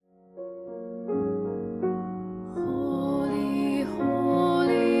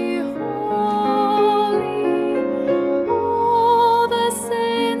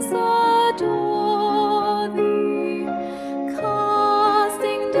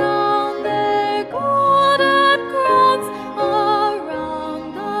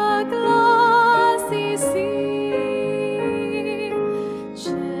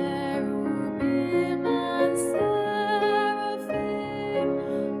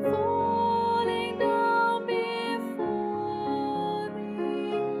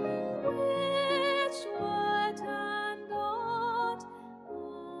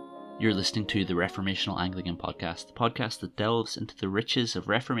You're listening to the Reformational Anglican Podcast, the podcast that delves into the riches of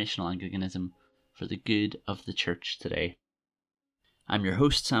Reformational Anglicanism for the good of the Church today. I'm your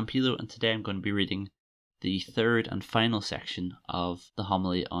host, Sam Pilo, and today I'm going to be reading the third and final section of the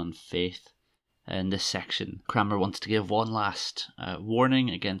homily on faith. In this section, Cranmer wants to give one last warning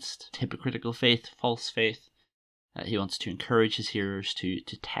against hypocritical faith, false faith. He wants to encourage his hearers to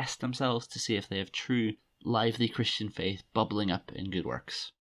test themselves to see if they have true, lively Christian faith bubbling up in good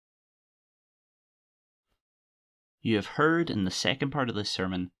works. You have heard in the second part of this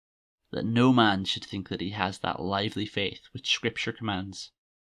sermon that no man should think that he has that lively faith which Scripture commands,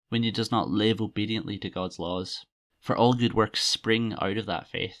 when he does not live obediently to God's laws, for all good works spring out of that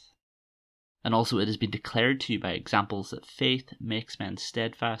faith. And also it has been declared to you by examples that faith makes men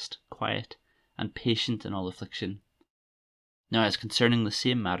steadfast, quiet, and patient in all affliction. Now as concerning the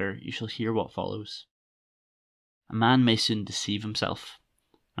same matter, you shall hear what follows. A man may soon deceive himself,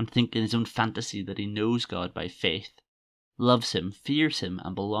 and think in his own fantasy that he knows God by faith, loves him, fears him,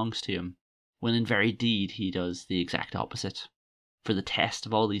 and belongs to him, when in very deed he does the exact opposite. For the test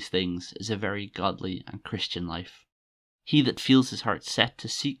of all these things is a very godly and Christian life. He that feels his heart set to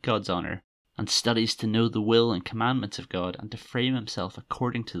seek God's honour, and studies to know the will and commandments of God, and to frame himself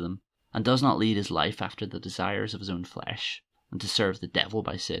according to them, and does not lead his life after the desires of his own flesh, and to serve the devil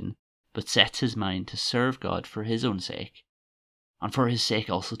by sin, but sets his mind to serve God for his own sake, and for his sake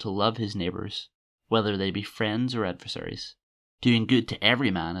also to love his neighbours, whether they be friends or adversaries, doing good to every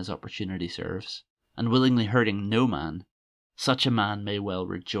man as opportunity serves, and willingly hurting no man, such a man may well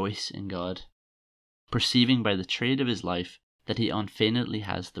rejoice in God, perceiving by the trade of his life that he unfeignedly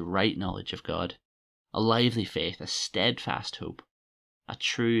has the right knowledge of God, a lively faith, a steadfast hope, a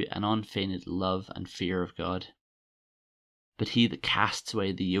true and unfeigned love and fear of God. But he that casts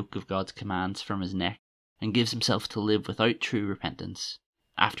away the yoke of God's commands from his neck, and gives himself to live without true repentance,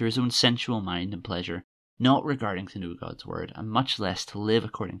 after his own sensual mind and pleasure, not regarding to know God's word, and much less to live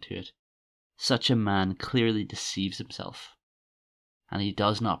according to it, such a man clearly deceives himself, and he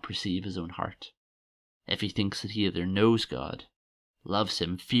does not perceive his own heart, if he thinks that he either knows God, loves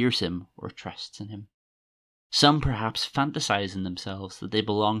him, fears him, or trusts in him. Some perhaps fantasize in themselves that they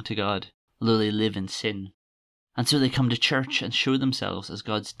belong to God, although they live in sin, and so they come to church and show themselves as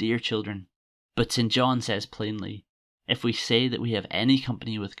God's dear children. But St. John says plainly, if we say that we have any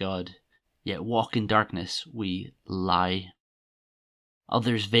company with God, yet walk in darkness, we lie.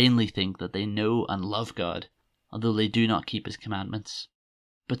 Others vainly think that they know and love God, although they do not keep his commandments.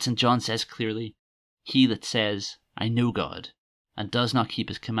 But St. John says clearly, he that says, I know God, and does not keep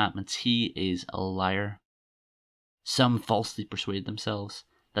his commandments, he is a liar. Some falsely persuade themselves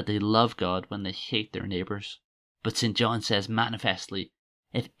that they love God when they hate their neighbours. But St. John says manifestly,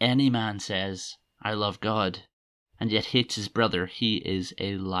 if any man says, I love God, and yet hates his brother, he is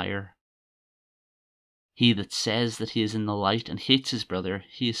a liar. He that says that he is in the light and hates his brother,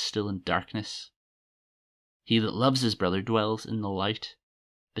 he is still in darkness. He that loves his brother dwells in the light,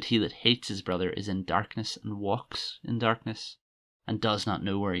 but he that hates his brother is in darkness and walks in darkness, and does not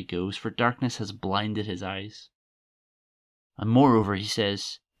know where he goes, for darkness has blinded his eyes. And moreover, he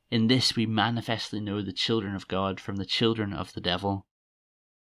says, in this we manifestly know the children of God from the children of the devil.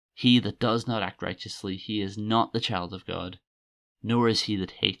 He that does not act righteously, he is not the child of God, nor is he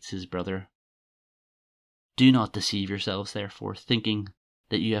that hates his brother. Do not deceive yourselves, therefore, thinking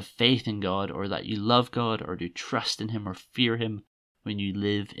that you have faith in God, or that you love God, or do trust in him, or fear him, when you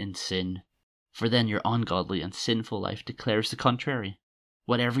live in sin. For then your ungodly and sinful life declares the contrary,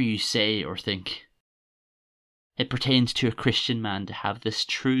 whatever you say or think. It pertains to a Christian man to have this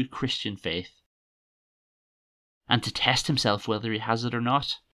true Christian faith, and to test himself whether he has it or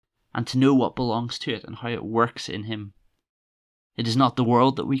not, and to know what belongs to it and how it works in him. It is not the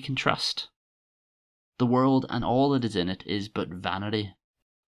world that we can trust. The world and all that is in it is but vanity.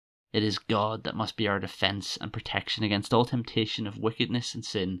 It is God that must be our defence and protection against all temptation of wickedness and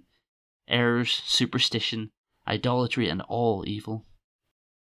sin, errors, superstition, idolatry, and all evil.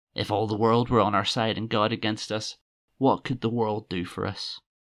 If all the world were on our side and God against us, what could the world do for us?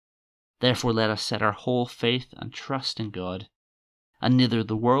 Therefore let us set our whole faith and trust in God, and neither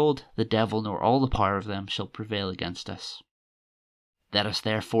the world, the devil, nor all the power of them shall prevail against us. Let us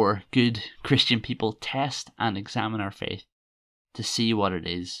therefore, good Christian people, test and examine our faith, to see what it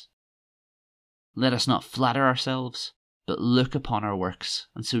is. Let us not flatter ourselves, but look upon our works,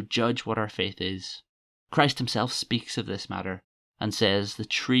 and so judge what our faith is. Christ himself speaks of this matter, and says, the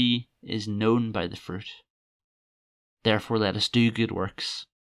tree is known by the fruit. Therefore let us do good works,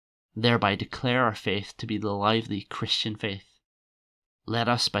 thereby declare our faith to be the lively Christian faith. Let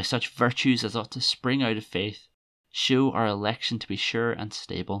us, by such virtues as ought to spring out of faith, show our election to be sure and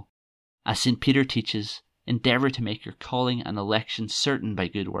stable, As St. Peter teaches, endeavour to make your calling and election certain by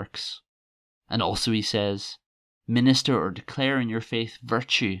good works. And also he says, minister or declare in your faith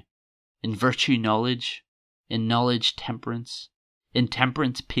virtue, in virtue knowledge, in knowledge temperance, in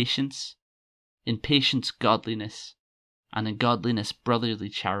temperance patience, in patience godliness, and in godliness brotherly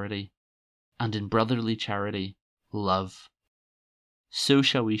charity, and in brotherly charity love. So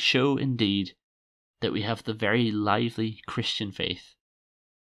shall we show indeed that we have the very lively Christian faith,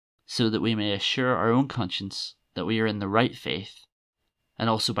 so that we may assure our own conscience that we are in the right faith, and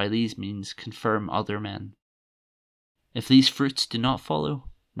also by these means confirm other men. If these fruits do not follow,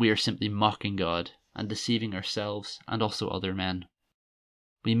 we are simply mocking God and deceiving ourselves and also other men.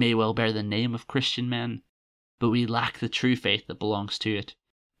 We may well bear the name of Christian men, but we lack the true faith that belongs to it,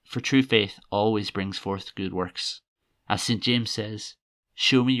 for true faith always brings forth good works. As St. James says,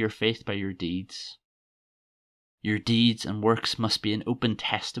 show me your faith by your deeds. Your deeds and works must be an open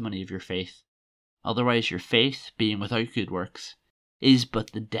testimony of your faith. Otherwise your faith, being without good works, is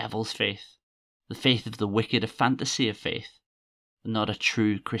but the devil's faith, the faith of the wicked, a fantasy of faith, but not a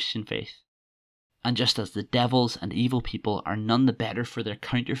true Christian faith. And just as the devils and evil people are none the better for their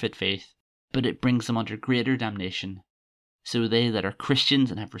counterfeit faith, but it brings them under greater damnation, so they that are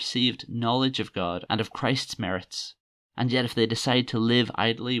Christians and have received knowledge of God and of Christ's merits, and yet if they decide to live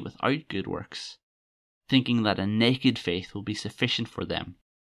idly without good works, thinking that a naked faith will be sufficient for them,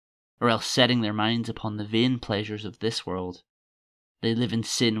 or else setting their minds upon the vain pleasures of this world, they live in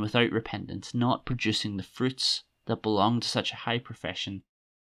sin without repentance, not producing the fruits that belong to such a high profession.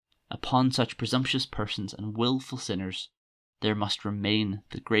 Upon such presumptuous persons and wilful sinners there must remain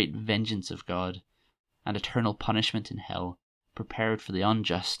the great vengeance of God, and eternal punishment in hell, prepared for the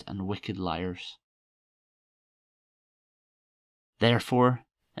unjust and wicked liars. Therefore,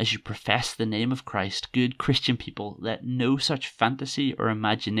 as you profess the name of Christ, good Christian people, let no such fantasy or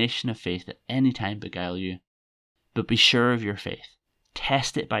imagination of faith at any time beguile you, but be sure of your faith,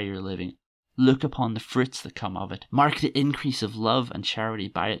 test it by your living, look upon the fruits that come of it, mark the increase of love and charity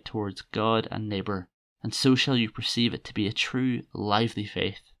by it towards God and neighbour, and so shall you perceive it to be a true, lively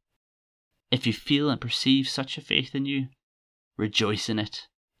faith. If you feel and perceive such a faith in you, rejoice in it,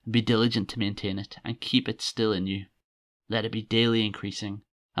 and be diligent to maintain it, and keep it still in you. Let it be daily increasing,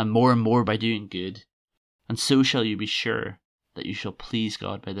 and more by doing good, and so shall you be sure that you shall please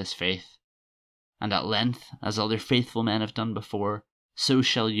God by this faith. And at length, as other faithful men have done before, so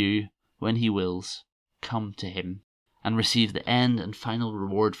shall you, when he wills, come to him, and receive the end and final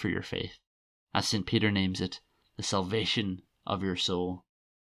reward for your faith, as St. Peter names it, the salvation of your soul.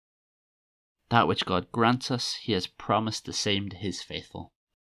 That which God grants us, he has promised the same to his faithful.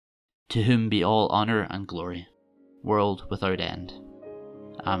 To whom be all honour and glory, world without end.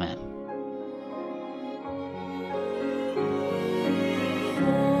 Amen.